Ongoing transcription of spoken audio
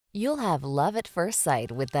You'll have love at first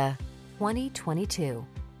sight with the 2022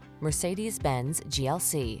 Mercedes-Benz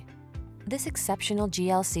GLC. This exceptional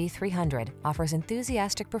GLC 300 offers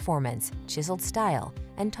enthusiastic performance, chiseled style,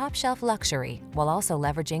 and top-shelf luxury while also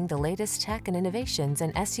leveraging the latest tech and innovations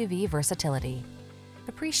in SUV versatility.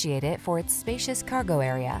 Appreciate it for its spacious cargo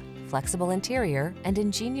area, flexible interior, and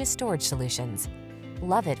ingenious storage solutions.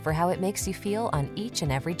 Love it for how it makes you feel on each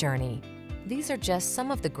and every journey. These are just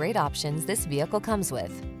some of the great options this vehicle comes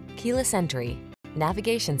with: keyless entry,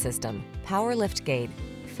 navigation system, power liftgate,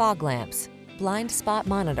 fog lamps, blind spot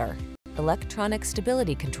monitor, electronic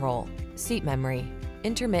stability control, seat memory,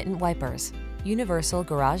 intermittent wipers, universal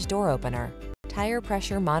garage door opener, tire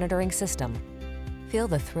pressure monitoring system. Feel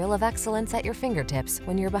the thrill of excellence at your fingertips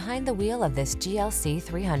when you're behind the wheel of this GLC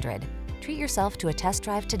 300. Treat yourself to a test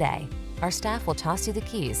drive today. Our staff will toss you the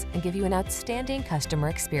keys and give you an outstanding customer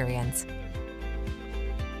experience.